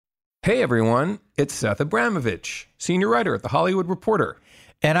Hey everyone, it's Seth Abramovich, senior writer at The Hollywood Reporter.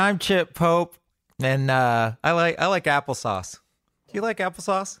 And I'm Chip Pope, and I like applesauce. Do you like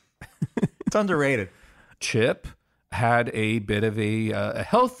applesauce? It's underrated. Chip had a bit of a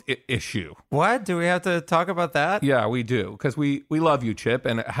health issue. What? Do we have to talk about that? Yeah, we do, because we love you, Chip.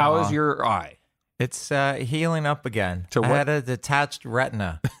 And how is your eye? It's healing up again. To I what? had a detached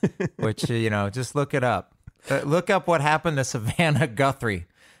retina, which, just look it up. Look up what happened to Savannah Guthrie.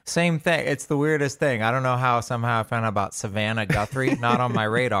 Same thing. It's the weirdest thing. I don't know how somehow I found out about Savannah Guthrie, not on my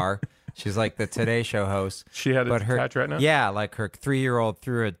radar. She's like the Today Show host. She had a detached retina? Yeah, like her 3-year-old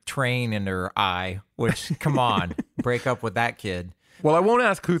threw a train into her eye, which, come on, break up with that kid. Well, I won't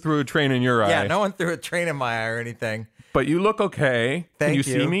ask who threw a train in your eye. Yeah, no one threw a train in my eye or anything. But you look okay. Thank you.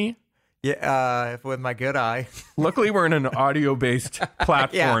 Can you see me? Yeah, with my good eye. Luckily, we're in an audio-based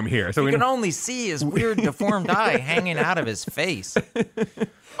platform here. So you can only see his weird deformed eye hanging out of his face.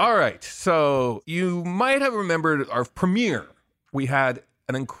 All right. So you might have remembered our premiere. We had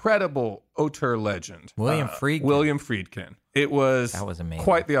an incredible auteur legend. William Friedkin. William Friedkin. That was amazing.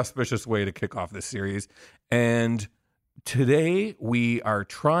 Quite the auspicious way to kick off this series. And today we are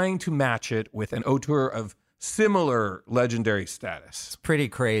trying to match it with an auteur of similar legendary status. It's pretty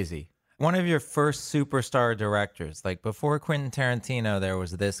crazy. One of your first superstar directors. Like before Quentin Tarantino, there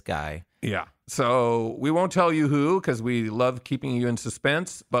was this guy. Yeah. So we won't tell you who because we love keeping you in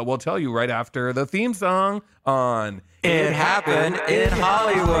suspense, but we'll tell you right after the theme song on It Happened in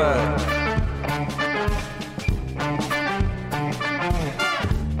Hollywood.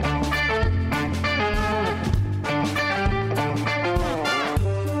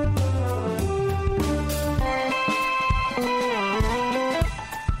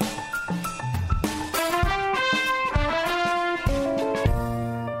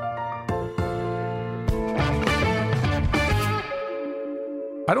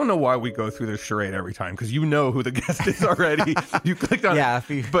 I don't know why we go through this charade every time because you know who the guest is already. You clicked on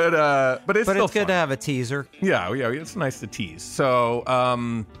it. But it's still good fun. to have a teaser. Yeah, it's nice to tease. So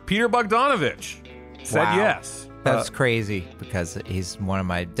Peter Bogdanovich said yes. That's crazy because he's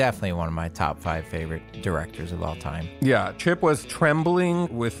definitely one of my top 5 favorite directors of all time. Yeah, Chip was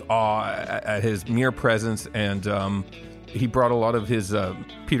trembling with awe at his mere presence, and he brought a lot of his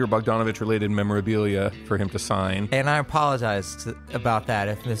Peter Bogdanovich-related memorabilia for him to sign. And I apologize about that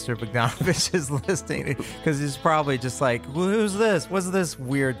if Mr. Bogdanovich is listening, because he's probably just like, well, who's this? What's this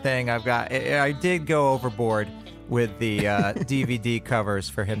weird thing I've got? I did go overboard with the DVD covers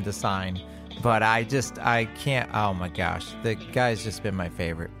for him to sign, but I can't. Oh my gosh, the guy's just been my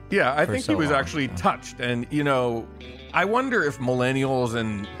favorite. Yeah, I think he was long. actually touched, and I wonder if millennials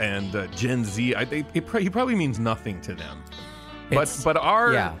and Gen Z, he probably means nothing to them. But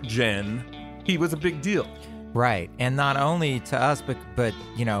our Gen, he was a big deal. Right. And not only to us, but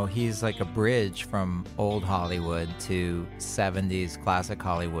he's like a bridge from old Hollywood to 70s classic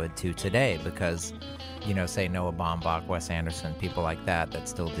Hollywood to today because, say Noah Baumbach, Wes Anderson, people like that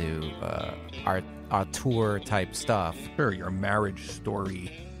still do auteur type stuff. Sure, your Marriage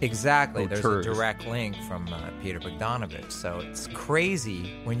Story. Exactly. Auteurs. There's a direct link from Peter Bogdanovich. So it's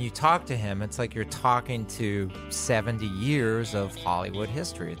crazy. When you talk to him, it's like you're talking to 70 years of Hollywood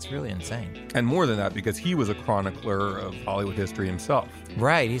history. It's really insane. And more than that, because he was a chronicler of Hollywood history himself.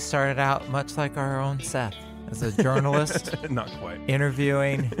 Right. He started out much like our own Seth as a journalist. Not quite.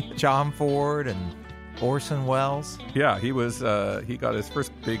 Interviewing John Ford and Orson Welles. Yeah, he got his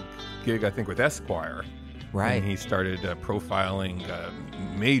first big gig, I think, with Esquire. Right. And he started profiling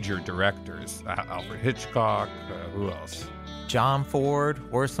major directors. Alfred Hitchcock, who else? John Ford,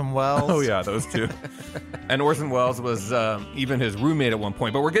 Orson Welles. Oh, yeah, those two. And Orson Welles was even his roommate at one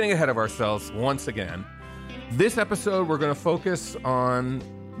point. But we're getting ahead of ourselves once again. This episode, we're going to focus on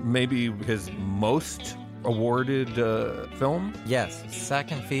maybe his most awarded film. Yes,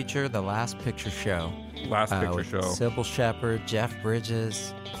 second feature, The Last Picture Show. Last Picture Show. Sybil Shepherd, Jeff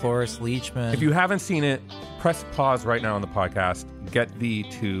Bridges, Cloris Leachman. If you haven't seen it, press pause right now on the podcast. Get thee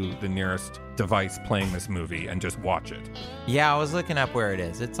to the nearest device playing this movie and just watch it. Yeah, I was looking up where it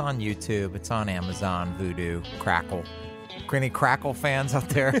is. It's on YouTube. It's on Amazon, Vudu, Crackle. Any Crackle fans out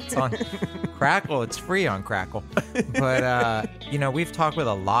there? It's on Crackle. It's free on Crackle. But, we've talked with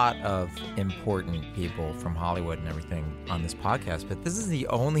a lot of important people from Hollywood and everything on this podcast, but this is the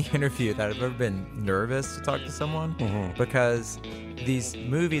only interview that I've ever been nervous to talk to someone because these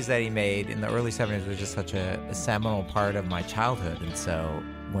movies that he made in the early 70s were just such a seminal part of my childhood. And so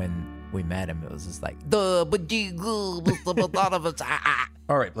when we met him, it was just like, all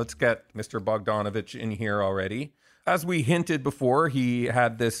right, let's get Mr. Bogdanovich in here already. As we hinted before, he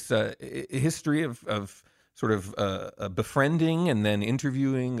had this history of sort of befriending and then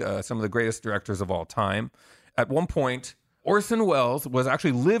interviewing some of the greatest directors of all time. At one point, Orson Welles was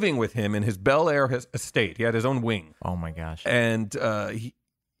actually living with him in his Bel Air estate. He had his own wing. Oh, my gosh. And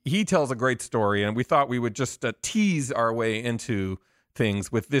he tells a great story, and we thought we would just tease our way into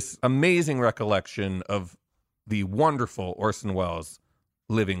things with this amazing recollection of the wonderful Orson Welles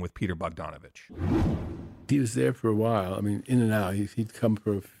living with Peter Bogdanovich. He was there for a while. I mean, in and out. He'd come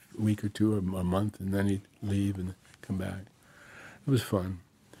for a week or two or a month, and then he'd leave and come back. It was fun.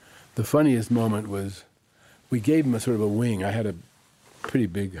 The funniest moment was we gave him a sort of a wing. I had a pretty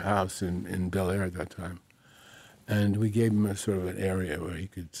big house in Bel Air at that time. And we gave him a sort of an area where he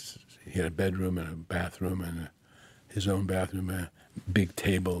had a bedroom and a bathroom and his own bathroom, a big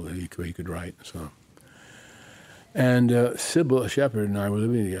table that where he could write and so on. And Sybil Shepherd and I were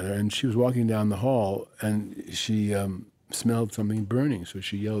living together, and she was walking down the hall, and she smelled something burning. So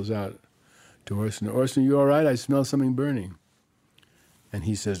she yells out to Orson, "Orson, you all right? I smell something burning." And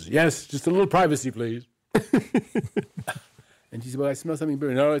he says, "Yes, just a little privacy, please." And she said, "Well, I smell something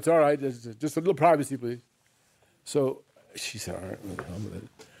burning." "No, it's all right. Just a little privacy, please." So she said, "All right, well, the hell with it."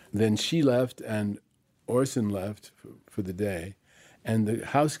 Then she left, and Orson left for the day. And the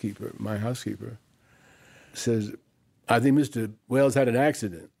housekeeper, my housekeeper, says, "I think Mr. Welles had an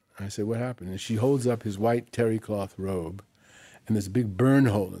accident." I said, "What happened?" And she holds up his white terry cloth robe, and there's a big burn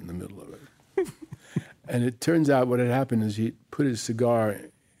hole in the middle of it. And it turns out what had happened is he put his cigar,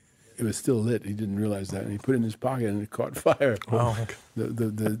 it was still lit, he didn't realize that, and he put it in his pocket and it caught fire. Oh.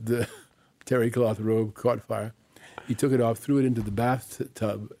 The terry cloth robe caught fire. He took it off, threw it into the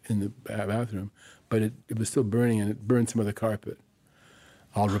bathtub in the bathroom, but it was still burning, and it burned some of the carpet.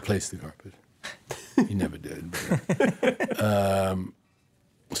 I'll replace the carpet. He never did. But,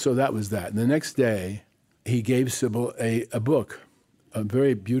 so that was that. And the next day, he gave Sybil a book, a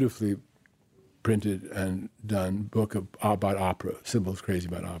very beautifully printed and done book about opera. Sybil's crazy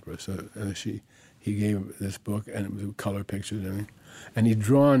about opera. So he gave him this book, and it was color pictures and everything. And he'd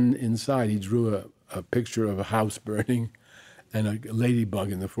drawn inside, he drew a picture of a house burning and a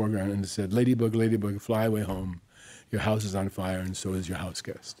ladybug in the foreground, and it said, "Ladybug, ladybug, fly away home. Your house is on fire, and so is your house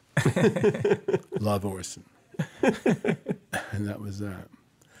guest. Love, Orson." And that was that.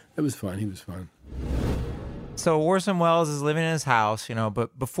 It was fun. He was fun. So Orson Welles is living in his house,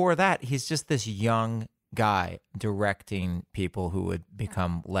 but before that, he's just this young guy directing people who would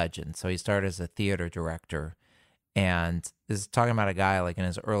become legends. So he started as a theater director, and this is talking about a guy like in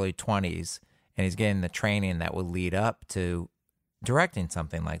his early 20s, and he's getting the training that would lead up to directing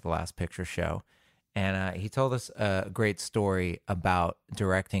something like The Last Picture Show. And he told us a great story about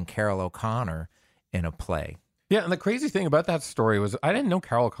directing Carroll O'Connor in a play. Yeah, and the crazy thing about that story was I didn't know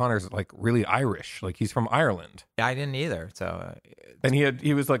Carroll O'Connor's like really Irish. Like he's from Ireland. I didn't either. So, and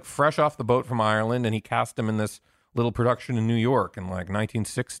he was like fresh off the boat from Ireland, and he cast him in this little production in New York in like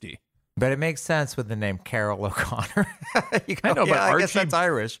 1960. But it makes sense with the name Carroll O'Connor. I know, but I guess that's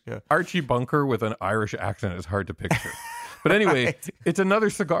Irish. Yeah. Archie Bunker with an Irish accent is hard to picture. But anyway, right. It's another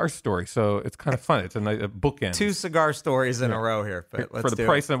cigar story, so it's kind of fun. It's a bookend. 2 cigar stories in a row here, but let's for the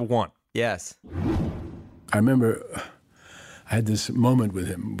price of one. Yes. I remember I had this moment with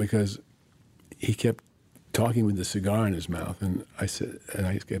him because he kept talking with the cigar in his mouth, and I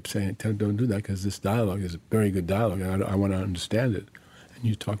kept saying, "Don't do that, because this dialogue is a very good dialogue, and I want to understand it. And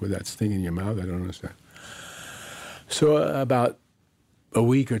you talk with that thing in your mouth, I don't understand." So about a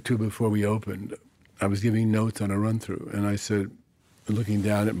week or two before we opened, I was giving notes on a run-through, and I said, looking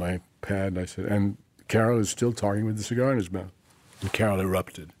down at my pad, I said, "And Carroll is still talking with the cigar in his mouth." And Carroll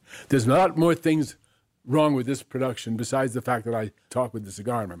erupted. "There's a lot more things wrong with this production besides the fact that I talk with the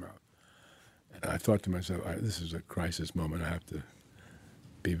cigar in my mouth." And I thought to myself, this is a crisis moment. I have to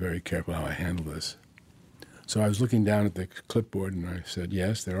be very careful how I handle this. So I was looking down at the clipboard, and I said,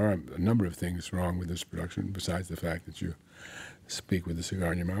 "Yes, there are a number of things wrong with this production besides the fact that you speak with the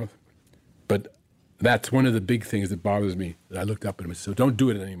cigar in your mouth. But that's one of the big things that bothers me." I looked up at him and said, "So don't do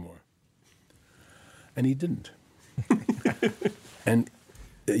it anymore." And he didn't. And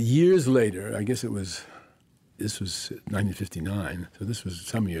years later, I guess this was 1959, so this was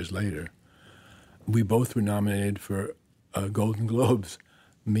some years later, we both were nominated for Golden Globes,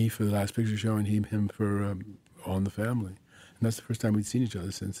 me for The Last Picture Show and him for All in the Family. And that's the first time we'd seen each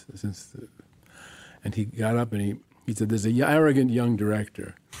other since. And he got up and he said, "There's an arrogant young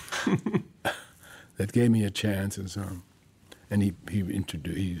director that gave me a chance," and so on. And he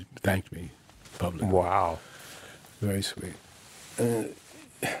thanked me publicly. Wow. Very sweet.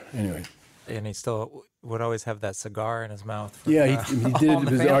 Anyway. And he still would always have that cigar in his mouth. He did it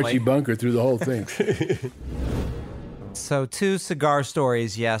with Archie Bunker through the whole thing. So 2 cigar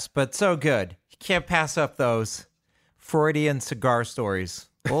stories, yes, but so good. can't pass up those Freudian cigar stories.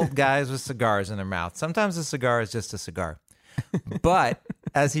 Old guys with cigars in their mouth. Sometimes a cigar is just a cigar. But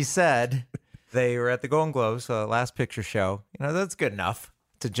as he said, they were at the Golden Globes, Last Picture Show. You know, that's good enough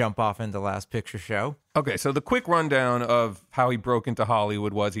to jump off into Last Picture Show. Okay, so the quick rundown of how he broke into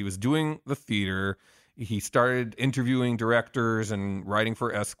Hollywood was he was doing the theater. He started interviewing directors and writing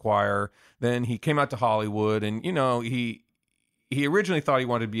for Esquire. Then he came out to Hollywood, and, you know, he originally thought he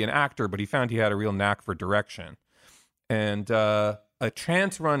wanted to be an actor, but he found he had a real knack for direction. And a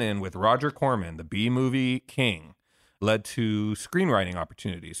chance run-in with Roger Corman, the B-movie king, led to screenwriting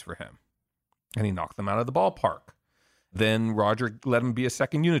opportunities for him. And he knocked them out of the ballpark. Then Roger let him be a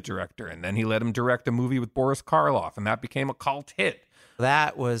second unit director, and then he let him direct a movie with Boris Karloff, and that became a cult hit.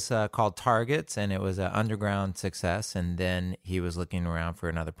 That was called Targets, and it was an underground success. And then he was looking around for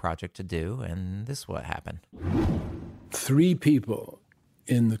another project to do, and this is what happened. 3 people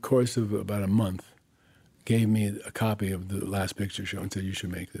in the course of about a month gave me a copy of the Last Picture Show and said, you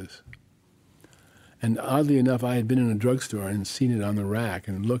should make this. And oddly enough, I had been in a drugstore and seen it on the rack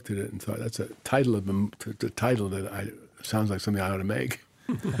and looked at it and thought, that's a title of the title that sounds like something I ought to make.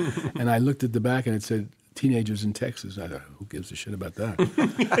 And I looked at the back and it said, Teenagers in Texas. I thought, who gives a shit about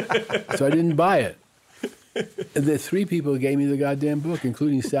that? So I didn't buy it. And the 3 people gave me the goddamn book,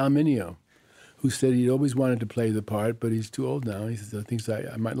 including Sal Mineo, who said he'd always wanted to play the part, but he's too old now. He thinks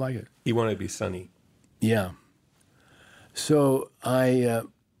I might like it. He wanted to be Sonny. Yeah. So I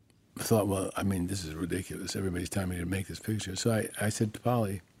thought, well, I mean, this is ridiculous. Everybody's telling me to make this picture. So I said to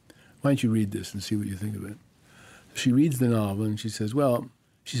Polly, why don't you read this and see what you think of it? She reads the novel and she says, well,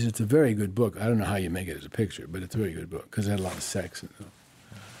 she says, it's a very good book. I don't know how you make it as a picture, but it's a very good book because it had a lot of sex.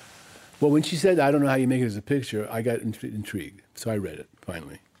 Well, when she said, I don't know how you make it as a picture, I got intrigued. So I read it,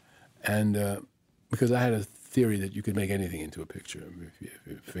 finally. And because I had a theory that you could make anything into a picture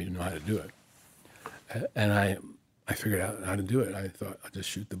if you know how to do it. And I figured out how to do it. I thought, I'll just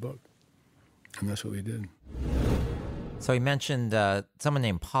shoot the book. And that's what we did. So he mentioned someone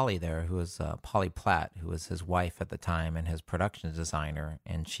named Polly there, who was Polly Platt, who was his wife at the time and his production designer.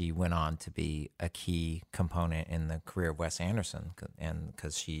 And she went on to be a key component in the career of Wes Anderson, and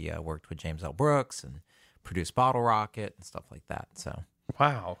because she worked with James L. Brooks and produced Bottle Rocket and stuff like that. So,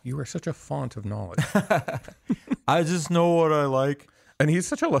 wow, you are such a font of knowledge. I just know what I like. And he's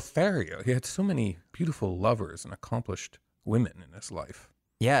such a Lothario. He had so many beautiful lovers and accomplished women in his life.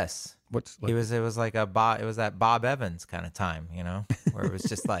 Yes. It was that Bob Evans kind of time, you know, where it was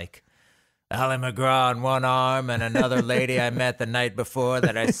just like Ally McGraw on one arm and another lady I met the night before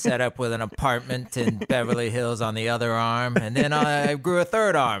that I set up with an apartment in Beverly Hills on the other arm. And then I grew a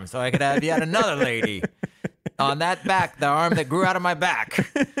third arm so I could have yet another lady on that back, the arm that grew out of my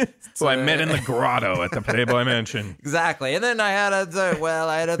back. So I met in the grotto at the Playboy Mansion. Exactly. And then I had a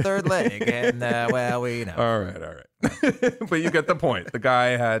third leg. And, we know. All right. But you get the point. The guy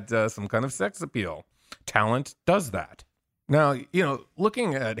had some kind of sex appeal. Talent does that. Now, you know,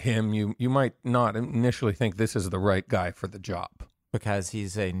 looking at him, you might not initially think this is the right guy for the job. Because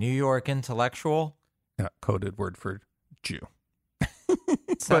he's a New York intellectual? Yeah, coded word for Jew.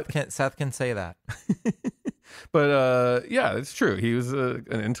 Seth can say that. But yeah, it's true. He was an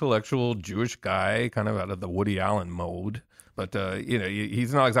intellectual Jewish guy, kind of out of the Woody Allen mode. But, you know,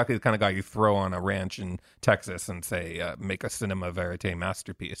 he's not exactly the kind of guy you throw on a ranch in Texas and say, make a cinema verite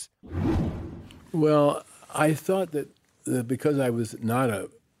masterpiece. Well, I thought that because I was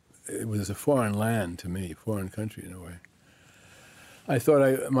it was a foreign land to me, foreign country in a way. I thought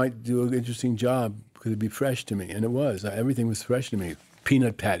I might do an interesting job because it'd be fresh to me. And it was. Everything was fresh to me.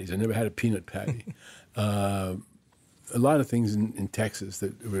 Peanut patties. I never had a peanut patty. A lot of things in Texas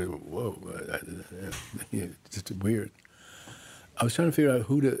that were, whoa, just weird. I was trying to figure out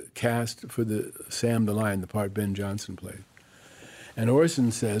who to cast for the Sam the Lion, the part Ben Johnson played. And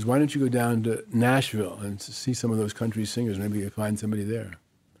Orson says, why don't you go down to Nashville and see some of those country singers? Maybe you find somebody there.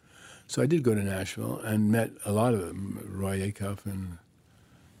 So I did go to Nashville and met a lot of them, Roy Acuff and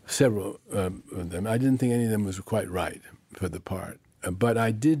several of them. I didn't think any of them was quite right for the part. But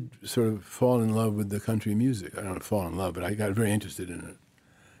I did sort of fall in love with the country music. I don't fall in love, but I got very interested in it.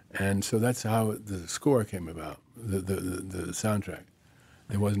 And so that's how the score came about, the soundtrack.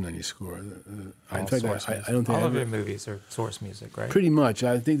 There wasn't any score. In fact, I don't think all of your movies are source music, right? Pretty much.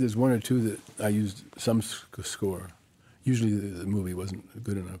 I think there's one or two that I used some score. Usually the movie wasn't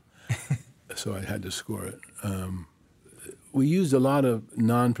good enough, so I had to score it. We used a lot of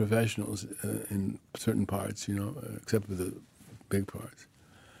non-professionals in certain parts, you know, except for the big parts.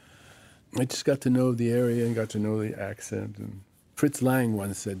 I just got to know the area and got to know the accent. And Fritz Lang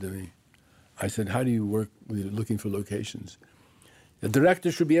once said to me, I said, how do you work with looking for locations? The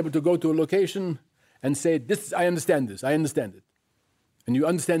director should be able to go to a location and say, I understand this, I understand it. And you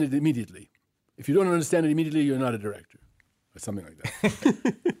understand it immediately. If you don't understand it immediately, you're not a director. Or something like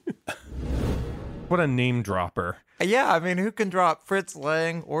that. What a name dropper. Yeah, I mean, who can drop Fritz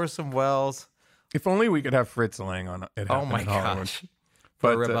Lang, Orson Welles? If only we could have Fritz Lang on It Oh Happened my in Hollywood. gosh.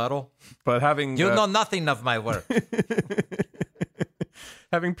 But, For rebuttal? But having... You know nothing of my work.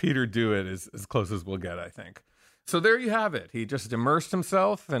 having Peter do it is as close as we'll get, I think. So there you have it. He just immersed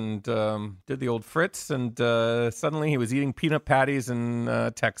himself and did the old Fritz, and suddenly he was eating peanut patties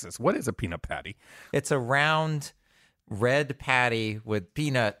in Texas. What is a peanut patty? It's a round red patty with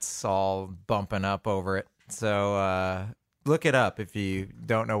peanuts all bumping up over it. So look it up if you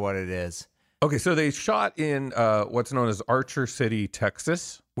don't know what it is. Okay, so they shot in what's known as Archer City,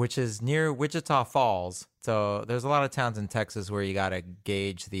 Texas. Which is near Wichita Falls. So there's a lot of towns in Texas where you got to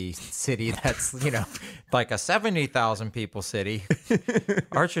gauge the city that's, like a 70,000 people city.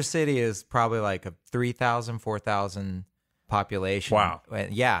 Archer City is probably like a 3,000, 4,000 population. Wow.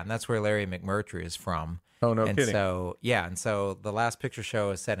 Yeah, and that's where Larry McMurtry is from. Oh, no kidding. So the Last Picture Show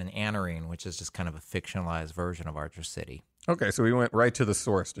is set in Anarene, which is just kind of a fictionalized version of Archer City. Okay, so we went right to the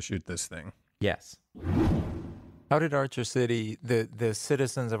source to shoot this thing. Yes. How did Archer City, the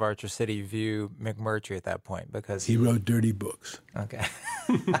citizens of Archer City, view McMurtry at that point? Because he wrote dirty books. Okay.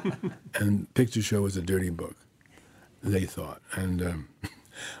 And Picture Show was a dirty book, they thought. And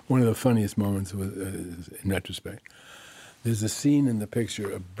one of the funniest moments was, in retrospect, there's a scene in the picture,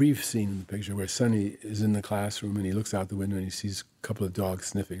 a brief scene in the picture, where Sonny is in the classroom and he looks out the window and he sees a couple of dogs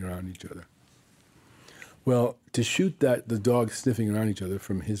sniffing around each other. Well, to shoot the dogs sniffing around each other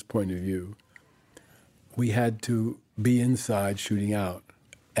from his point of view, we had to be inside shooting out.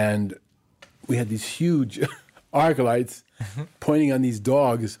 And we had these huge arc lights pointing on these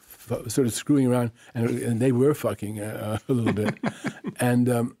dogs, sort of screwing around, and they were fucking a little bit.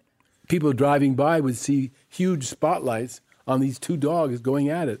 And people driving by would see huge spotlights on these two dogs going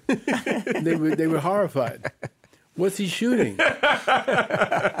at it. They were horrified. What's he shooting?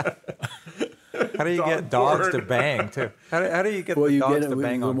 How do you get dogs to bang, too? How do you get the dogs to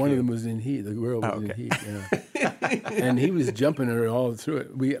bang on one cue? of them was in heat. The girl was in heat. Yeah. And he was jumping her all through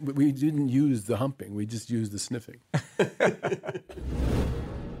it. We didn't use the humping. We just used the sniffing.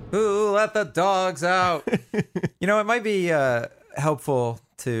 Ooh, let the dogs out. It might be helpful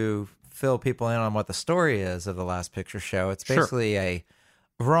to fill people in on what the story is of The Last Picture Show. It's basically a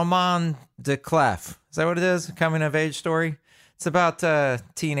roman de clef. Is that what it is? A coming-of-age story? It's about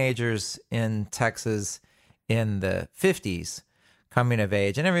teenagers in Texas in the 50s coming of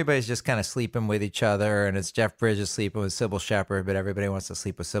age, and everybody's just kind of sleeping with each other, and it's Jeff Bridges sleeping with Sybil Shepherd, but everybody wants to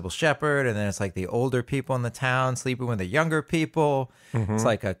sleep with Sybil Shepherd, and then it's like the older people in the town sleeping with the younger people. Mm-hmm. It's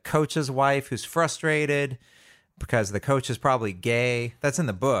like a coach's wife who's frustrated because the coach is probably gay. That's in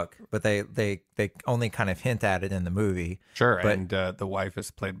the book, but they only kind of hint at it in the movie. Sure, but, and the wife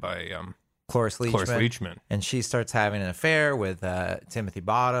is played by... Cloris Leachman. And she starts having an affair with Timothy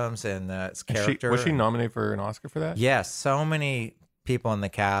Bottoms and its character. Was she nominated for an Oscar for that? Yes, so many people in the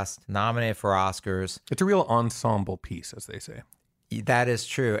cast nominated for Oscars. It's a real ensemble piece, as they say. That is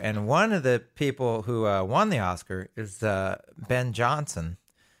true. And one of the people who won the Oscar is Ben Johnson.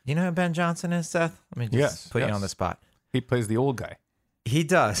 You know who Ben Johnson is, Seth? Let me just put you on the spot. He plays the old guy. He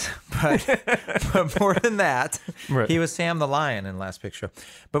does, but more than that, right. He was Sam the Lion in Last Picture.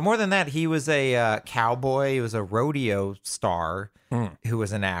 But more than that, he was a cowboy. He was a rodeo star who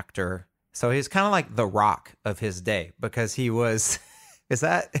was an actor. So he's kind of like The Rock of his day because he was. Is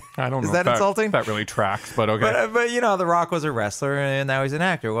that? I don't know. Is that insulting? That really tracks, but okay. But The Rock was a wrestler and now he's an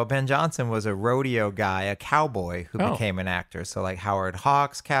actor. Well, Ben Johnson was a rodeo guy, a cowboy who became an actor. So like Howard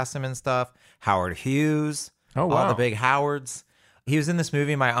Hawks cast him and stuff. Howard Hughes. Oh wow. All the big Howards. He was in this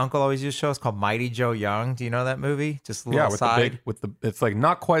movie my uncle always used to show. It's called Mighty Joe Young. Do you know that movie? Just a little side. It's like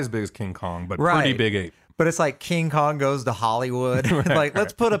not quite as big as King Kong, but pretty big ape. But it's like King Kong goes to Hollywood.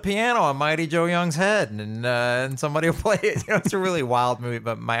 Let's put a piano on Mighty Joe Young's head and somebody will play it. It's a really wild movie,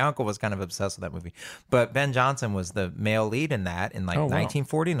 but my uncle was kind of obsessed with that movie. But Ben Johnson was the male lead in that in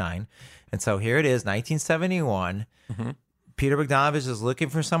 1949. And so here it is, 1971. Mm-hmm. Peter Bogdanovich is looking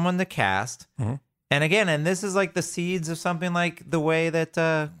for someone to cast. Mm-hmm. And again, this is like the seeds of something like the way that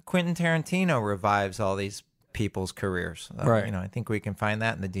Quentin Tarantino revives all these people's careers. Right. I think we can find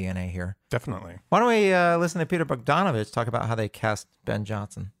that in the DNA here. Definitely. Why don't we listen to Peter Bogdanovich talk about how they cast Ben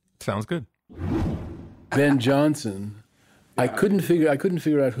Johnson? Sounds good. Ben Johnson, I couldn't figure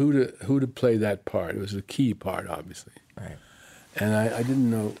out who to play that part. It was a key part, obviously. Right. And I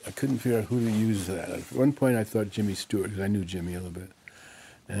didn't know. I couldn't figure out who to use that. At one point, I thought Jimmy Stewart because I knew Jimmy a little bit.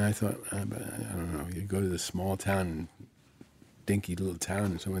 And I thought, I don't know, you go to this small town in dinky little town,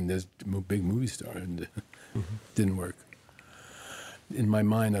 and someone there's a big movie star, and didn't work. In my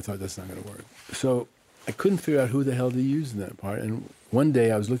mind, I thought that's not going to work. So I couldn't figure out who the hell to use in that part. And one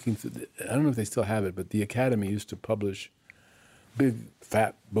day I was looking through, I don't know if they still have it, but the Academy used to publish big,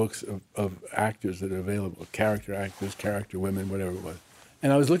 fat books of actors that are available, character actors, character women, whatever it was.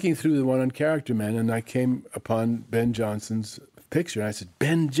 And I was looking through the one on character men, and I came upon Ben Johnson's picture, and I said,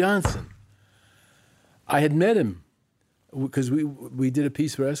 Ben Johnson. I had met him because we did a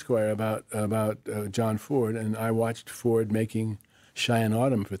piece for Esquire about John Ford, and I watched Ford making Cheyenne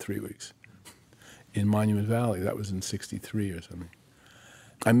Autumn for 3 weeks in Monument Valley. That was in '63 or something.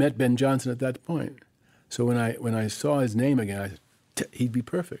 I met Ben Johnson at that point. So when I saw his name again, I said, he'd be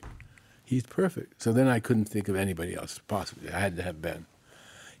perfect. He's perfect. So then I couldn't think of anybody else possibly. I had to have Ben.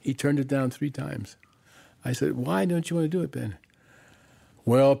 He turned it down 3 times. I said, why don't you want to do it, Ben?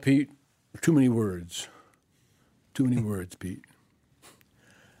 Well, Pete, too many words. Too many words, Pete.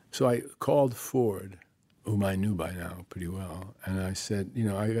 So I called Ford, whom I knew by now pretty well, and I said,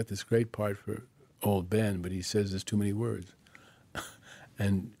 I got this great part for old Ben, but he says there's too many words.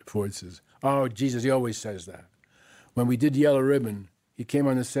 And Ford says, oh, Jesus, he always says that. When we did Yellow Ribbon, he came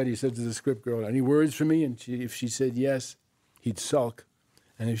on the set, he said to the script girl, any words for me? And if she said yes, he'd sulk.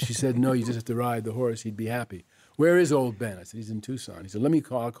 And if she said no, you just have to ride the horse, he'd be happy. Where is old Ben? I said, he's in Tucson. He said,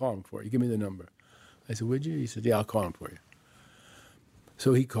 I'll call him for you. Give me the number. I said, would you? He said, yeah, I'll call him for you.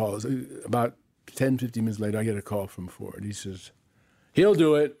 So he calls. About 10, 15 minutes later, I get a call from Ford. He says, he'll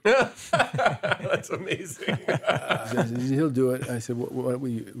do it. That's amazing. He'll do it. I said, what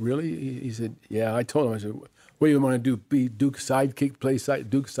really? He said, yeah. I told him, I said, what do you want to do, be Duke's sidekick,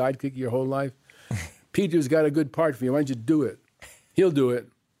 Duke's sidekick your whole life? Peter's got a good part for you. Why don't you do it? He'll do it.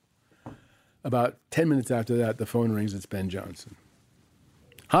 About 10 minutes after that, the phone rings. It's Ben Johnson.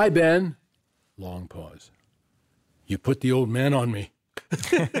 Hi, Ben. Long pause. You put the old man on me.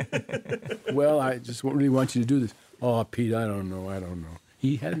 Well, I just really want you to do this. Oh, Pete, I don't know.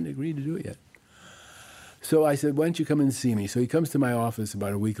 He hadn't agreed to do it yet. So I said, why don't you come and see me? So he comes to my office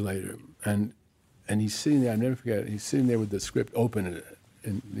about a week later, and he's sitting there. I'll never forget it. He's sitting there with the script open,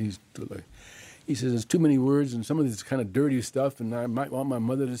 and he says, there's too many words, and some of this kind of dirty stuff, and I might want my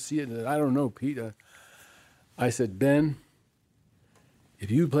mother to see it. And I don't know, Pete. I said, Ben, if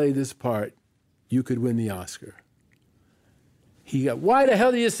you play this part, you could win the Oscar. He got, why the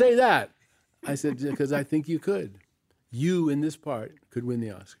hell do you say that? I said, because I think you could. You, in this part, could win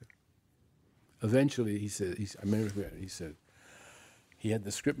the Oscar. Eventually, he said, I remember he said, he had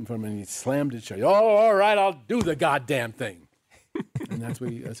the script in front of him, and he slammed it shut. Oh, all right, I'll do the goddamn thing. And that's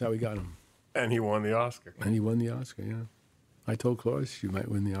how we got him. And he won the Oscar. And he won the Oscar, yeah. I told Cloris she might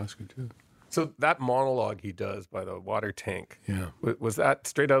win the Oscar, too. So that monologue he does by the water tank, yeah, was that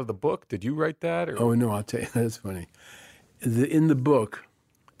straight out of the book? Did you write that? Or? Oh, no, I'll tell you. That's funny. In the book,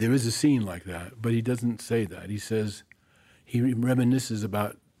 there is a scene like that, but he doesn't say that. He says, he reminisces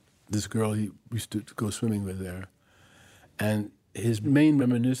about this girl he used to go swimming with there. And his main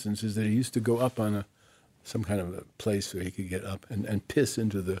reminiscence is that he used to go up on some kind of a place where he could get up and piss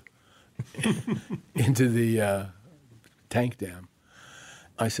into the tank dam.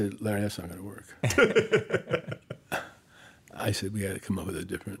 I said, Larry, that's not going to work. I said, we got to come up with a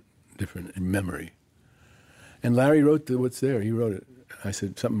different memory. And Larry wrote what's there. He wrote it. I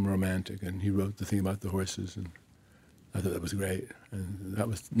said, something romantic, and he wrote the thing about the horses, and I thought that was great. And that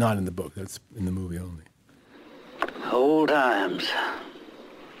was not in the book. That's in the movie only. Old times.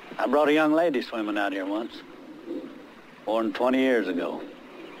 I brought a young lady swimming out here once, more than 20 years ago.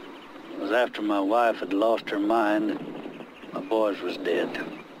 It was after my wife had lost her mind and my boys was dead.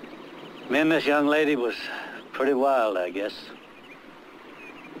 Me and this young lady was pretty wild, I guess,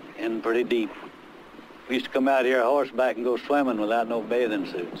 and pretty deep. We used to come out here horseback and go swimming without no bathing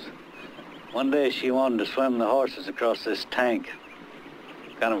suits. One day she wanted to swim the horses across this tank.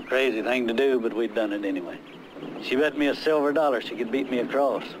 Kind of a crazy thing to do, but we'd done it anyway. She bet me a silver dollar she could beat me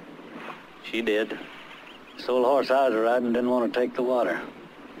across. She did. This old horse I was riding didn't want to take the water.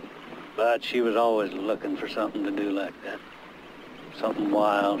 But she was always looking for something to do like that. Something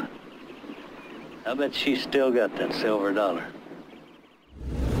wild. I bet she still got that silver dollar.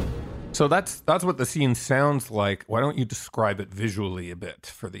 So that's what the scene sounds like. Why don't you describe it visually a bit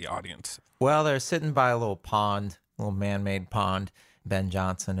for the audience? Well, they're sitting by a little pond, a little man-made pond. Ben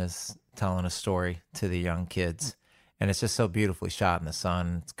Johnson is telling a story to the young kids. And it's just so beautifully shot in the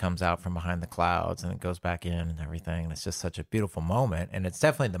sun. It comes out from behind the clouds and it goes back in and everything. And it's just such a beautiful moment. And it's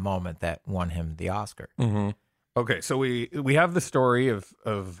definitely the moment that won him the Oscar. Mm-hmm. Okay, so we have the story of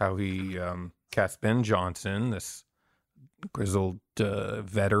how he cast Ben Johnson, this grizzled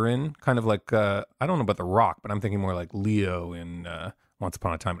veteran, kind of like, I don't know about The Rock, but I'm thinking more like Leo in Once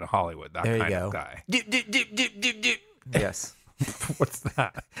Upon a Time in Hollywood, that kind of guy. Yes. What's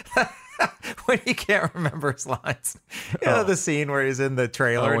that? When he can't remember his lines. You know the scene where he's in the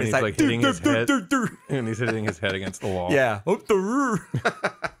trailer and he's like hitting his head, and he's hitting his head against the wall. Yeah.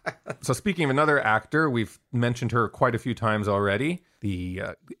 So speaking of another actor, we've mentioned her quite a few times already. The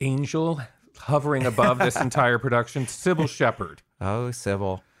angel hovering above this entire production, Sybil Shepherd. Oh,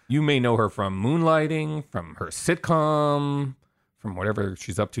 Sybil. You may know her from Moonlighting, from her sitcom, from whatever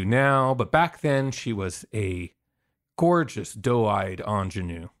she's up to now. But back then, she was a gorgeous, doe-eyed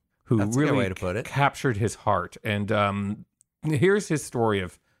ingenue who That's a good really way to put it. captured his heart. And here's his story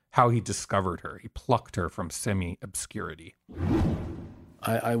of how he discovered her. He plucked her from semi-obscurity.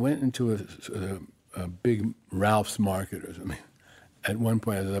 I went into a big Ralph's Market or something. At one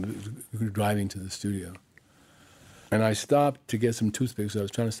point, I was driving to the studio. And I stopped to get some toothpicks. I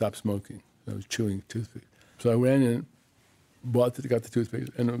was trying to stop smoking. I was chewing toothpicks. So I ran in, got the toothpicks,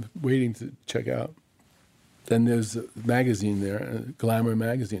 and I was waiting to check out. Then there's a magazine there, a Glamour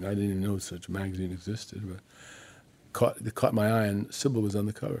magazine. I didn't even know such a magazine existed, but it caught my eye, and Sybil was on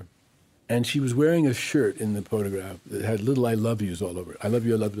the cover. And she was wearing a shirt in the photograph that had little I love yous all over it. I love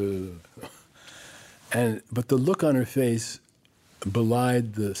you, I love you. But the look on her face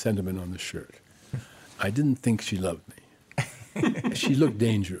belied the sentiment on the shirt. I didn't think she loved me. She looked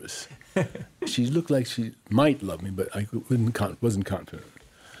dangerous. She looked like she might love me, but I wasn't confident.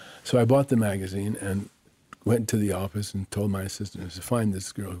 So I bought the magazine and went to the office and told my assistant, I said, find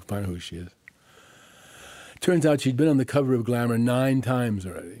this girl, find out who she is. Turns out she'd been on the cover of Glamour 9 times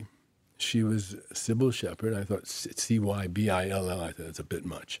already. She was Sybil Shepherd. I thought Cybill. I thought it's a bit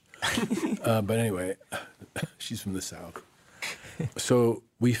much. But anyway, she's from the South. So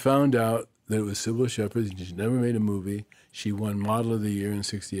we found out that it was Sybil Shepherd. She'd never made a movie. She won Model of the Year in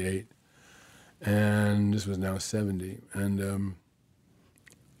 '68. And this was now 70. And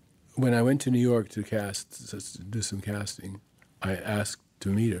when I went to New York to do some casting, I asked to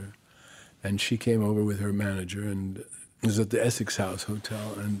meet her. And she came over with her manager, and it was at the Essex House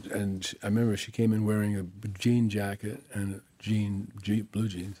Hotel. And I remember she came in wearing a jean jacket and blue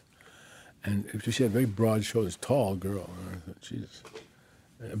jeans. And she had very broad shoulders, tall girl. And I thought, she's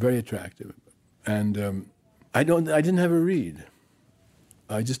very attractive. And I didn't have her read.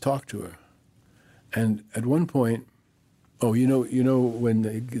 I just talked to her. And at one point, you know when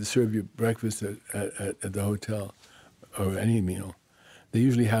they serve you breakfast at the hotel or any meal, they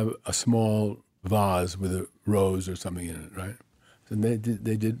usually have a small vase with a rose or something in it, right? And they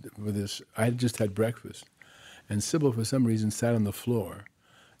did with this. I had just had breakfast. And Sybil, for some reason, sat on the floor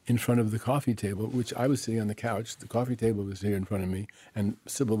in front of the coffee table, which I was sitting on the couch. The coffee table was here in front of me, and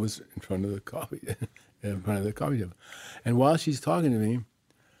Sybil was in front of the coffee table. And while she's talking to me,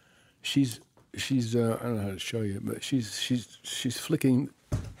 she's I don't know how to show you, but she's flicking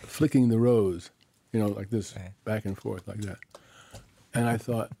the rose, like this, okay, back and forth like that. And I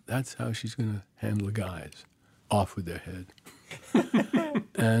thought, that's how she's going to handle the guys, off with their head.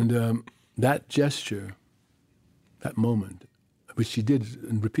 And that gesture, that moment, which she did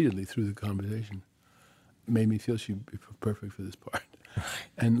repeatedly through the conversation, made me feel she'd be perfect for this part.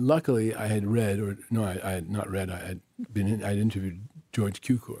 And luckily, I had read, I had not read. I'd interviewed George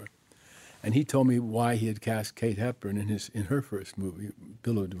Cukor, and he told me why he had cast Kate Hepburn in her first movie,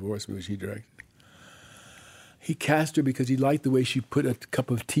 Bill of Divorce, which he directed. He cast her because he liked the way she put a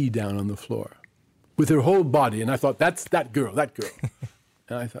cup of tea down on the floor with her whole body. And I thought, that's that girl. And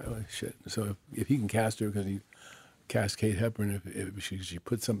I thought, oh, shit. So if he can cast her because he cast Kate Hepburn, if she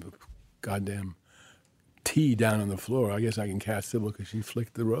put some goddamn tea down on the floor, I guess I can cast Sybil because she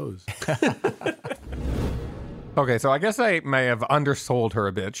flicked the rose. Okay, so I guess I may have undersold her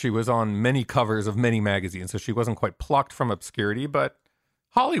a bit. She was on many covers of many magazines, so she wasn't quite plucked from obscurity, but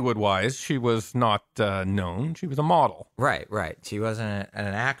Hollywood-wise, she was not known. She was a model. Right. She wasn't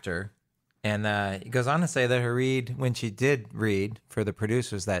an actor. And he goes on to say that her read, when she did read for the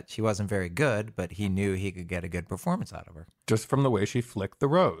producers, that she wasn't very good, but he knew he could get a good performance out of her. Just from the way she flicked the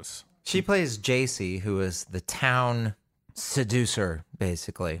rose. She plays Jacy, who is the town seducer,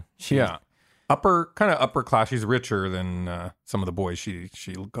 basically. Upper class. She's richer than some of the boys she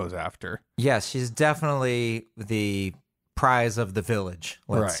goes after. Yes, she's definitely the prize of the village,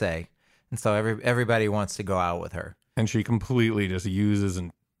 let's say. And so everybody wants to go out with her. And she completely just uses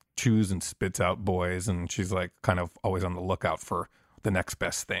and chews and spits out boys, and she's like kind of always on the lookout for the next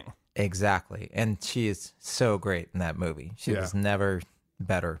best thing. Exactly. And she is so great in that movie. She was never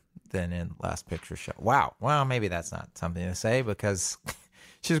better than in Last Picture Show. Wow. Well, maybe that's not something to say because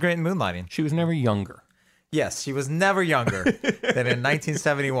she was great in Moonlighting. She was never younger. Yes, she was never younger than in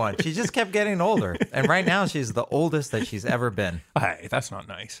 1971. She just kept getting older. And right now, she's the oldest that she's ever been. Hey, that's not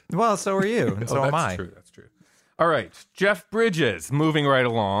nice. Well, so are you, and so am I. That's true. All right, Jeff Bridges, moving right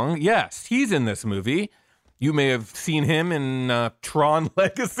along. Yes, he's in this movie. You may have seen him in Tron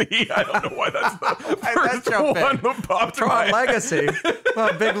Legacy. I don't know why that's the first one that popped in my Tron Legacy?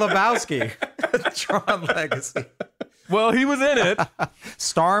 Well, Big Lebowski. Tron Legacy. Well, he was in it.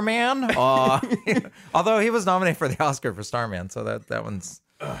 Starman? Although he was nominated for the Oscar for Starman, so that one's...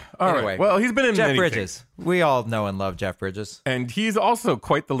 All anyway, right. Well, he's been in Jeff many Bridges. things. We all know and love Jeff Bridges. And he's also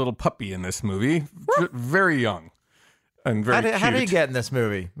quite the little puppy in this movie. Very young and very cute. How did he get in this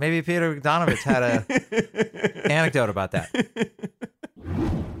movie? Maybe Peter Bogdanovich had a anecdote about that.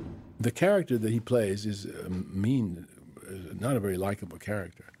 The character that he plays is mean, not a very likable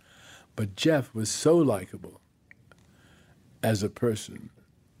character. But Jeff was so likable as a person.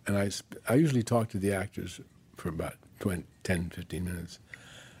 And I usually talk to the actors for about 10, 15 minutes.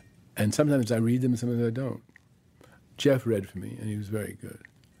 And sometimes I read them, and sometimes I don't. Jeff read for me, and he was very good.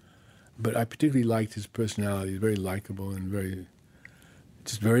 But I particularly liked his personality. He's very likable and very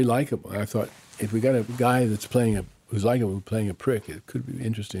likable. And I thought, if we got a guy who's likable playing a prick, it could be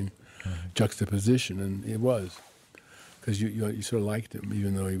interesting juxtaposition, and it was. Because you sort of liked him,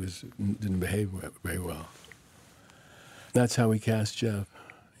 even though he didn't behave very well. That's how we cast Jeff.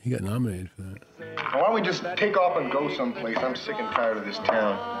 He got nominated for that. Why don't we just take off and go someplace? I'm sick and tired of this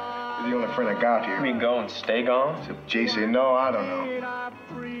town. You're the only friend I got here. You mean go and stay gone? Except JC, no, I don't know.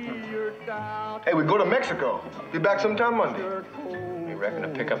 Hey, we go to Mexico. Be back sometime Monday. You reckon to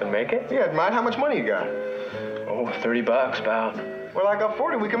pick up and make it? Yeah, mine. How much money you got? Oh, $30 about. Well, I got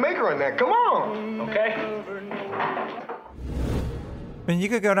 40. We can make her on that. Come on. Okay. I mean, you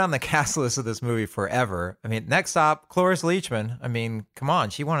could go down the cast list of this movie forever. I mean, next stop, Cloris Leachman. I mean, come on.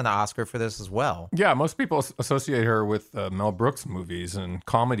 She won an Oscar for this as well. Yeah, most people associate her with Mel Brooks movies and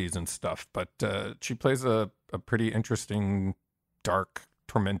comedies and stuff, but she plays a pretty interesting, dark,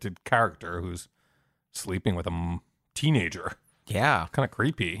 tormented character who's sleeping with a teenager. Yeah. Kind of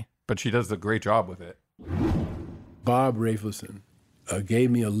creepy, but she does a great job with it. Bob Rafelson gave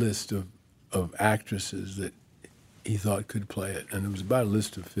me a list of actresses that he thought could play it. And it was about a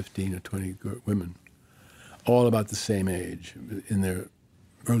list of 15 or 20 women, all about the same age, in their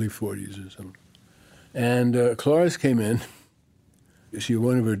early 40s or something. And Cloris came in. She had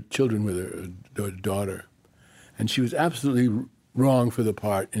one of her children with her daughter. And she was absolutely wrong for the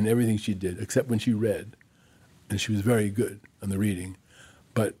part in everything she did, except when she read. And she was very good on the reading.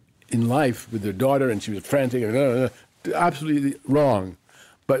 But in life, with her daughter, and she was frantic, absolutely wrong.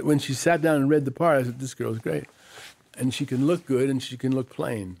 But when she sat down and read the part, I said, this girl's great. And she can look good and she can look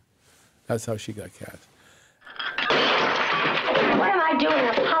plain. That's how she got cast. What am I doing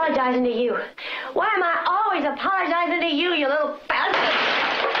apologizing to you? Why am I always apologizing to you, you little bastard?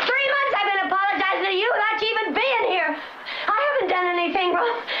 3 months I've been apologizing to you without you even being here. I haven't done anything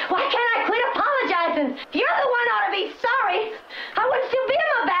wrong. Why can't I quit apologizing? You're the one ought to be sorry. I would still be in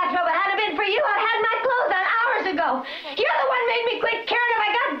my bathrobe if it hadn't been for you. I had my clothes on hours ago. You're the one made me quit caring if I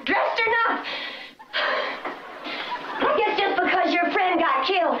got dressed or not. I guess just because your friend got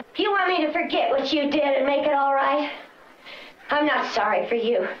killed, you want me to forget what you did and make it all right? I'm not sorry for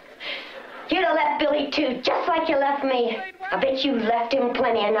you. You'd have left Billy too, just like you left me. I bet you left him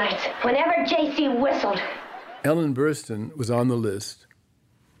plenty of nights. Whenever J.C. whistled. Ellen Burstyn was on the list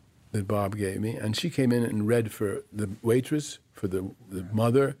that Bob gave me, and she came in and read for the waitress, for the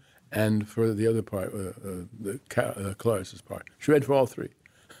mother, and for the other part, Clarice's part. She read for all three.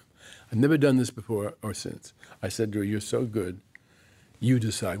 I've never done this before or since. I said to her, you're so good, you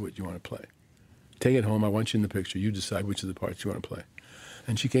decide what you want to play. Take it home, I want you in the picture, you decide which of the parts you want to play.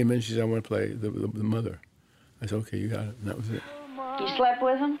 And she came in, she said, I want to play the mother. I said, okay, you got it, and that was it. You slept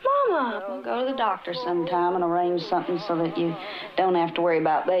with him? Mama! We'll go to the doctor sometime and arrange something so that you don't have to worry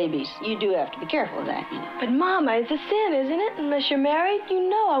about babies. You do have to be careful of that, you know. But, Mama, it's a sin, isn't it? Unless you're married, you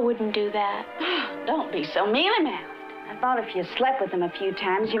know I wouldn't do that. Don't be so mealy-mouthed. I thought if you slept with him a few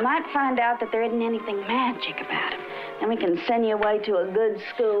times, you might find out that there isn't anything magic about him. Then we can send you away to a good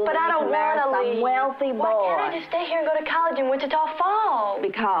school. But I don't want to leave. Some wealthy boy. Why can't I just stay here and go to college in Wichita Falls?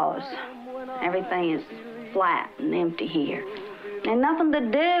 Because everything is flat and empty here. There's nothing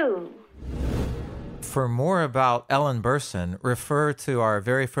to do. For more about Ellen Burstyn, refer to our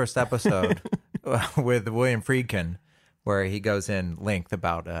very first episode with William Friedkin, where he goes in length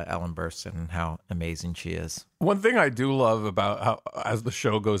about Ellen Burstyn and how amazing she is. One thing I do love about how, as the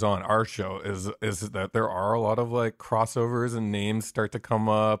show goes on, our show, is that there are a lot of like crossovers and names start to come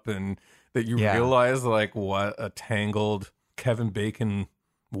up, and that you realize like what a tangled Kevin Bacon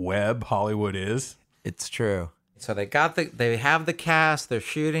web Hollywood is. It's true. So they have the cast. They're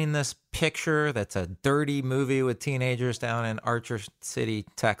shooting this picture that's a dirty movie with teenagers down in Archer City,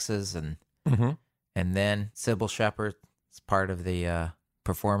 Texas, and then Sybil Shepherd, part of the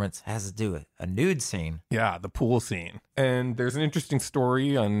performance, has to do a nude scene. Yeah, the pool scene. And there's an interesting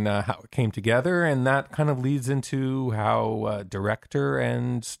story on how it came together, and that kind of leads into how director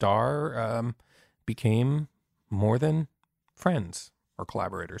and star became more than friends or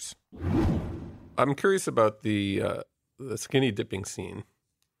collaborators. I'm curious about the skinny dipping scene.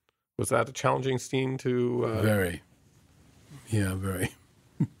 Was that a challenging scene to... Very. Yeah, very.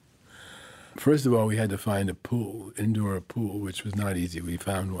 First of all, we had to find a pool, indoor pool, which was not easy. We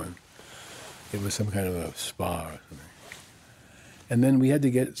found one. It was some kind of a spa or something. And then we had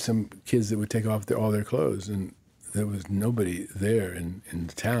to get some kids that would take off all their clothes, and there was nobody there in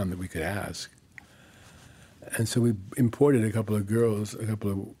the town that we could ask. And so we imported a couple of girls, a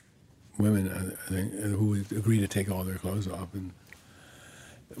couple of women, I think, who would agree to take all their clothes off. And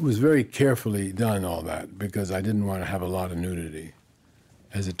it was very carefully done, all that, because I didn't want to have a lot of nudity.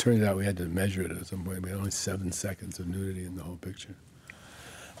 As it turns out, we had to measure it at some point. We had only 7 seconds of nudity in the whole picture.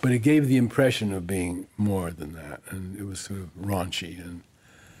 But it gave the impression of being more than that, and it was sort of raunchy. And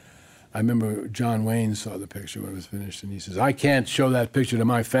I remember John Wayne saw the picture when it was finished, and he says, "I can't show that picture to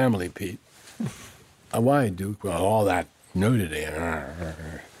my family, Pete." Why, Duke? Well, all that nudity.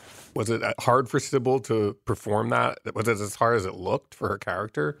 Was it hard for Sybil to perform that? Was it as hard as it looked for her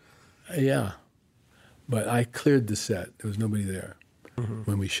character? Yeah. But I cleared the set. There was nobody there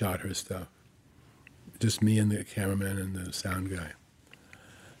when we shot her stuff. Just me and the cameraman and the sound guy.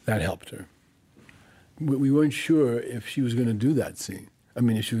 That helped her. We weren't sure if she was going to do that scene. I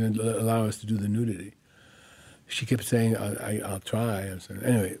mean, if she was going to allow us to do the nudity. She kept saying, I'll try.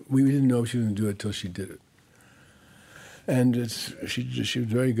 Anyway, we didn't know if she was going to do it until she did it. And she was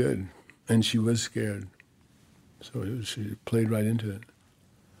very good. And she was scared. So she played right into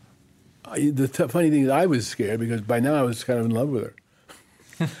it. The funny thing is I was scared because by now I was kind of in love with her.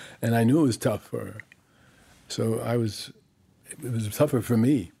 And I knew it was tough for her. So it was tougher for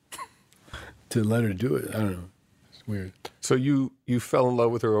me to let her do it. I don't know. It's weird. So you fell in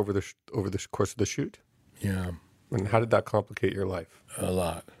love with her over the course of the shoot? Yeah. And how did that complicate your life? A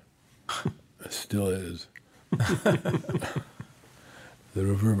lot. It still is. The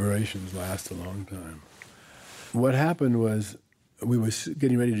reverberations last a long time. What happened was we were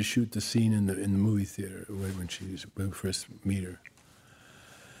getting ready to shoot the scene in the movie theater when we first meet her.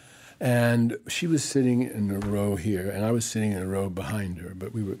 And she was sitting in a row here, and I was sitting in a row behind her,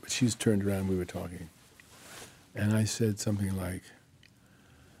 but she was turned around, we were talking. And I said something like,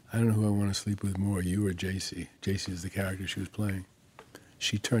 "I don't know who I want to sleep with more, you or JC." JC is the character she was playing.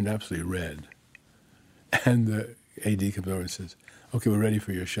 She turned absolutely red. And the AD comes over and says, "Okay, we're ready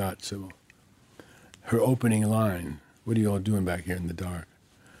for your shot, Sybil." Her opening line, "What are you all doing back here in the dark?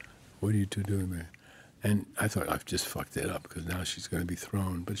 What are you two doing there?" And I thought, I've just fucked it up because now she's going to be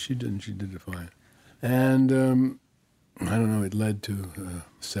thrown. But she didn't. She did it fine. And I don't know, it led to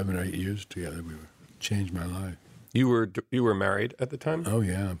 7 or 8 years together. Changed my life. You were married at the time? Oh,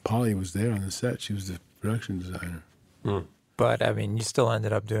 yeah. Polly was there on the set. She was the production designer. But, I mean, you still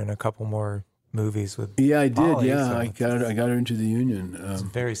ended up doing a couple more movies with Yeah, I did. Polly, Yeah, so I got her into the union. it's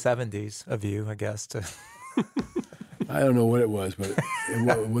very 70s of you, I guess. I don't know what it was, but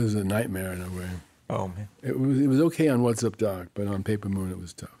it was a nightmare in a way. Oh, man. It was okay on What's Up, Doc, but on Paper Moon it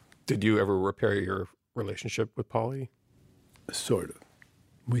was tough. Did you ever repair your relationship with Polly? Sort of.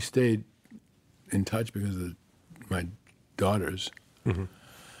 We stayed in touch because of my daughters.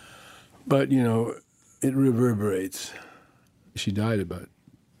 But, it reverberates. She died about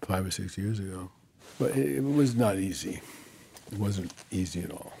 5 or 6 years ago. But it was not easy. It wasn't easy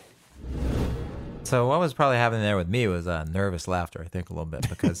at all. So what was probably happening there with me was nervous laughter, I think, a little bit,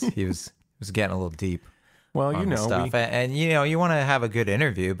 because he was getting a little deep. Well, on the stuff. And you want to have a good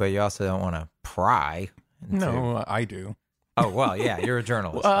interview, but you also don't want to pry. No, I do. Oh, well, yeah, you're a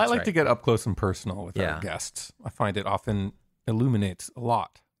journalist. Well, I like to get up close and personal with our guests. I find it often illuminates a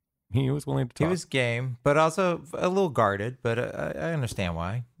lot. He was willing to talk. He was game, but also a little guarded, but I understand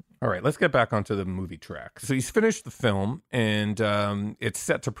why. All right, let's get back onto the movie track. So he's finished the film, and it's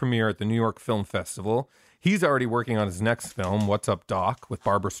set to premiere at the New York Film Festival. He's already working on his next film, What's Up, Doc, with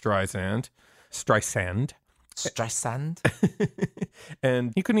Barbara Streisand.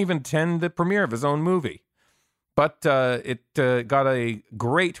 And he couldn't even attend the premiere of his own movie. But it got a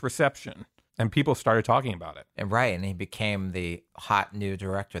great reception, and people started talking about it. And he became the hot new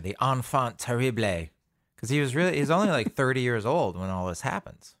director, the enfant terrible, because he's only like 30 years old when all this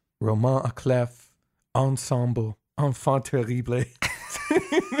happens. Roman à clef, ensemble, enfant terrible.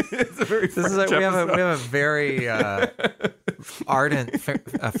 It's a very This is French we have episode. a very ardent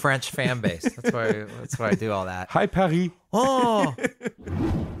French fan base. That's why I do all that. Hi, Paris. Oh,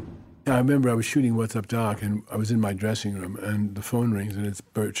 I remember I was shooting What's Up, Doc, and I was in my dressing room, and the phone rings, and it's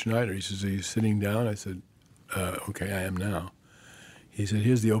Bert Schneider. He says, "Are you sitting down?" I said, "Okay, I am now." He said,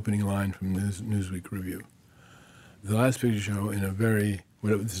 "Here's the opening line from Newsweek Review. The Last Picture Show, in a very,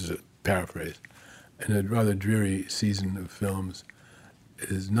 this is a paraphrase, in a rather dreary season of films,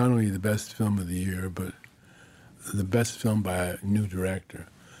 is not only the best film of the year, but the best film by a new director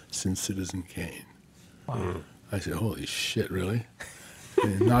since Citizen Kane." Wow. I said, "Holy shit, really?"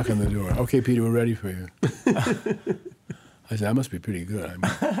 And knock on the door. "Okay, Peter, we're ready for you." I said, "That must be pretty good." I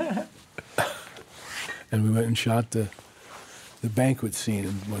mean. And we went and shot the banquet scene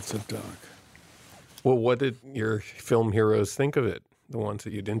in What's Up, Doc. Well, what did your film heroes think of it? The ones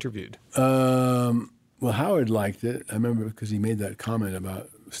that you'd interviewed? Well, Howard liked it. I remember because he made that comment about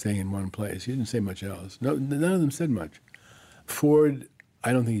staying in one place. He didn't say much else. No, none of them said much. Ford,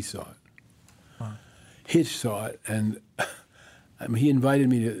 I don't think he saw it. Huh. Hitch saw it, and I mean, he invited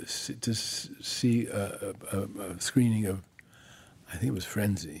me to see a screening of, I think it was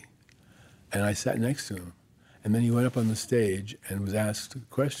Frenzy, and I sat next to him. And then he went up on the stage and was asked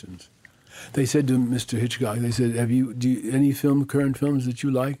questions. They said to Mr. Hitchcock, they said, do you any current films that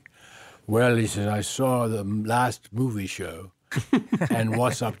you like? Well, he said, I saw the last movie show and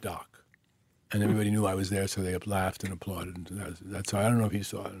What's Up, Doc? And everybody knew I was there, so they laughed and applauded. And that's how, I don't know if he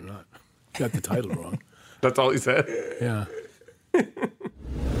saw it or not. Got the title wrong. That's all he said? Yeah.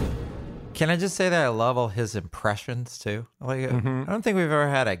 can I just say that I love all his impressions too? Like, I don't think we've ever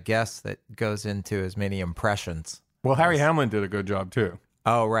had a guest that goes into as many impressions. Well, Harry Hamlin did a good job too.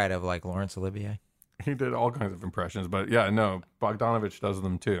 Oh, right, of like Laurence Olivier. He did all kinds of impressions, but yeah, no, Bogdanovich does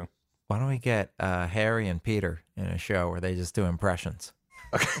them too. Why don't we get Harry and Peter in a show where they just do impressions?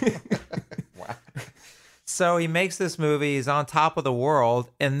 Wow. So he makes this movie, he's on top of the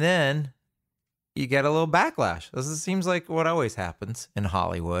world, and then you get a little backlash. This seems like what always happens in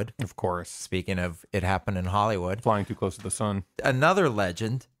Hollywood. Of course. Speaking of it happened in Hollywood. Flying too close to the sun. Another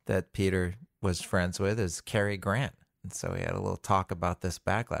legend that Peter was friends with is Cary Grant. And so he had a little talk about this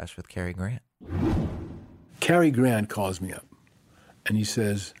backlash with Cary Grant. Cary Grant calls me up, and he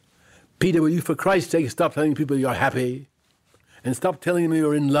says, Peter, will you, for Christ's sake, stop telling people you're happy? And stop telling them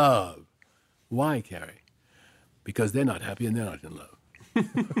you're in love. Why, Cary? Because they're not happy and they're not in love.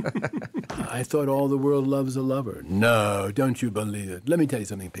 I thought all the world loves a lover. No, don't you believe it. Let me tell you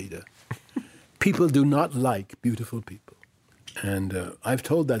something, Peter. People do not like beautiful people. And I've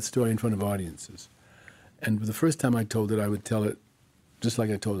told that story in front of audiences. And the first time I told it, I would tell it just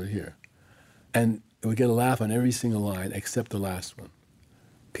like I told it here. And it would get a laugh on every single line except the last one.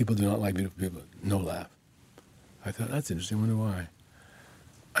 People do not like beautiful people. No laugh. I thought, that's interesting. I wonder why.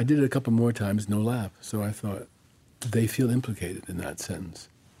 I did it a couple more times, no laugh. So I thought, they feel implicated in that sentence.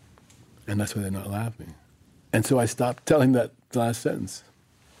 And that's why they're not laughing. And so I stopped telling that last sentence.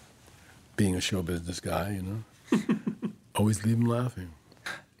 Being a show business guy, you know. Always leave them laughing.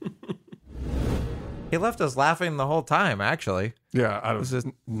 He left us laughing the whole time, actually. Yeah, out of his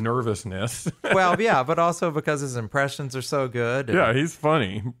nervousness. Well, yeah, but also because his impressions are so good. Yeah, he's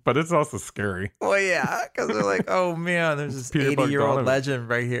funny, but it's also scary. Well, yeah, because they're like, oh, man, there's this Peter 80-year-old Bogdanovich. legend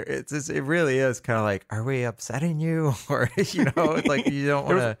right here. It really is kind of like, are we upsetting you? Or, you know, it's like you don't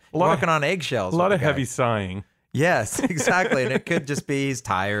want to, walking on eggshells. A lot with of the guy. heavy sighing. Yes, exactly. And it could just be he's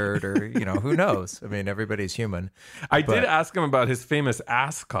tired or, you know, who knows? I mean, everybody's human. I did ask him about his famous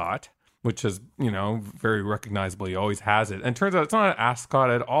ascot, which is, you know, very recognizable. He always has it. And it turns out it's not an ascot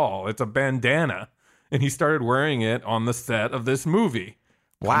at all. It's a bandana. And he started wearing it on the set of this movie.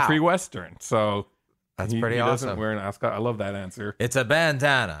 Wow. Country Western. So that's pretty he awesome. doesn't wear an ascot. I love that answer. It's a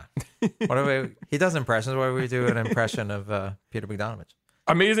bandana. He does impressions. Why don't we do an impression of Peter Bogdanovich?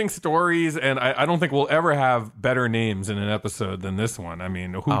 Amazing stories, and I don't think we'll ever have better names in an episode than this one. I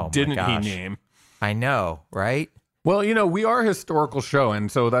mean, who didn't he name? I know, right? Well, you know, we are a historical show,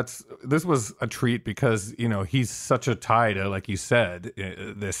 and so this was a treat because, you know, he's such a tie to, like you said,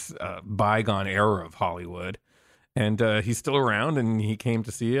 this bygone era of Hollywood. And he's still around, and he came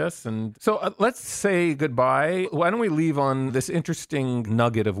to see us. And so let's say goodbye. Why don't we leave on this interesting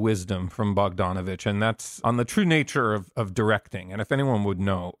nugget of wisdom from Bogdanovich, and that's on the true nature of directing. And if anyone would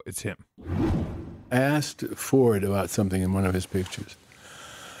know, it's him. I asked Ford about something in one of his pictures.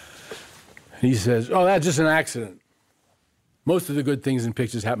 He says, oh, that's just an accident. Most of the good things in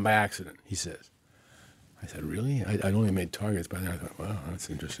pictures happen by accident, he says. I said, really? I'd only made targets by then. I thought, wow, that's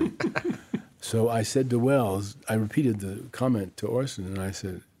interesting. So I said to Wells, I repeated the comment to Orson, and I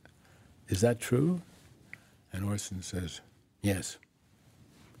said, is that true? And Orson says, yes.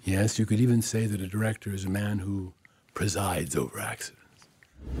 Yes, you could even say that a director is a man who presides over accidents.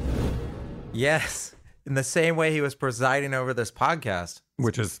 Yes, in the same way he was presiding over this podcast.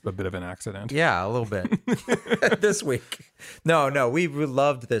 Which is a bit of an accident. Yeah, a little bit. This week. No, we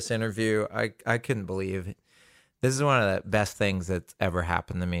loved this interview. I couldn't believe it. This is one of the best things that's ever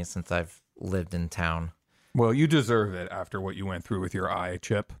happened to me since I've lived in town. Well, you deserve it after what you went through with your eye,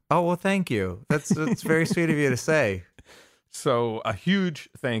 Chip. Oh, well, thank you. That's very sweet of you to say. So a huge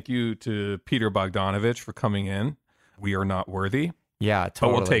thank you to Peter Bogdanovich for coming in. We are not worthy. Yeah,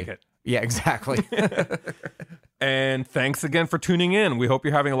 totally. But we'll take it. Yeah, exactly. And thanks again for tuning in. We hope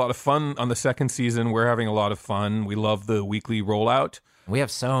you're having a lot of fun on the second season. We're having a lot of fun. We love the weekly rollout. We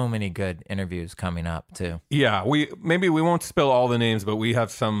have so many good interviews coming up, too. Yeah, we won't spill all the names, but we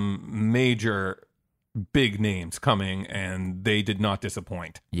have some major big names coming, and they did not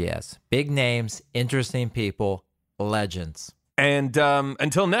disappoint. Yes. Big names, interesting people, legends. And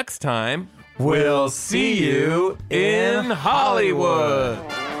until next time, we'll see you in Hollywood.